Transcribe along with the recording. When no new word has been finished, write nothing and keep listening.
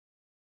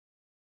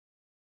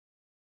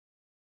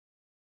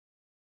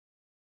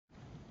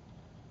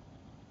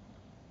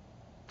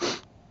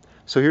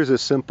So here's a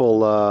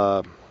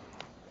simple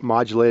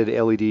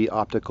modulated LED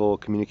optical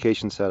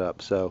communication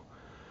setup. So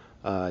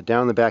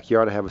down in the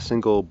backyard I have a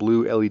single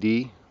blue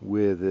LED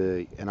with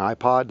an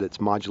iPod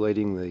that's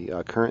modulating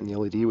the current in the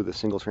LED with a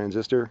single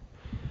transistor.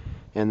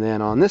 And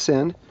then on this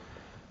end,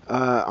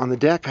 on the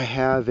deck I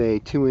have a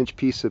 2-inch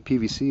piece of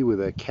PVC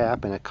with a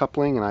cap and a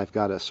coupling, and I've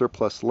got a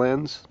surplus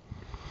lens.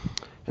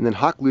 And then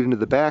hot glued into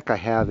the back I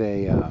have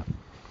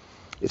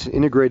it's an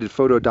integrated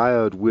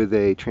photodiode with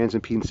a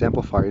transimpedance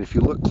amplifier. And if you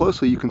look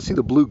closely, you can see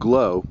the blue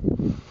glow,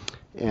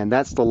 and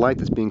that's the light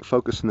that's being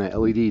focused from that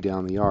LED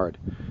down the yard.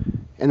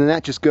 And then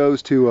that just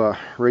goes to a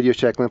Radio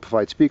Shack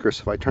amplified speaker.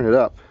 So if I turn it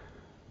up,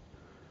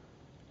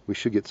 we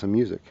should get some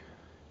music.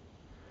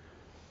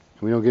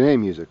 We don't get any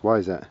music. Why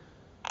is that?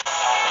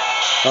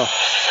 Oh.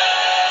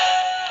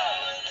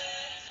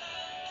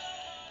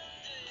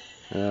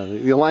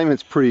 The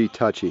alignment's pretty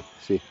touchy.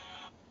 See?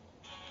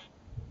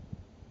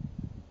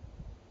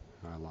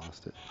 I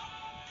lost it.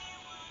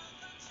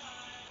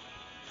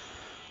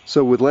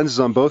 So with lenses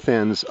on both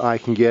ends, I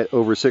can get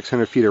over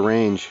 600 feet of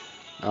range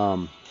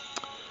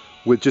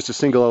with just a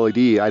single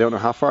LED. I don't know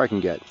how far I can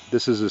get.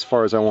 This is as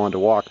far as I wanted to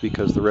walk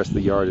because the rest of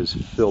the yard is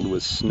filled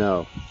with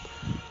snow.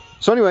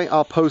 So anyway,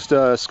 I'll post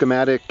a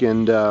schematic,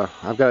 and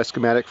I've got a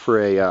schematic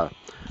for a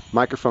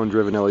microphone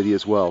driven LED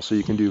as well, so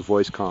you can do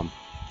voice comm.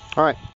 Alright.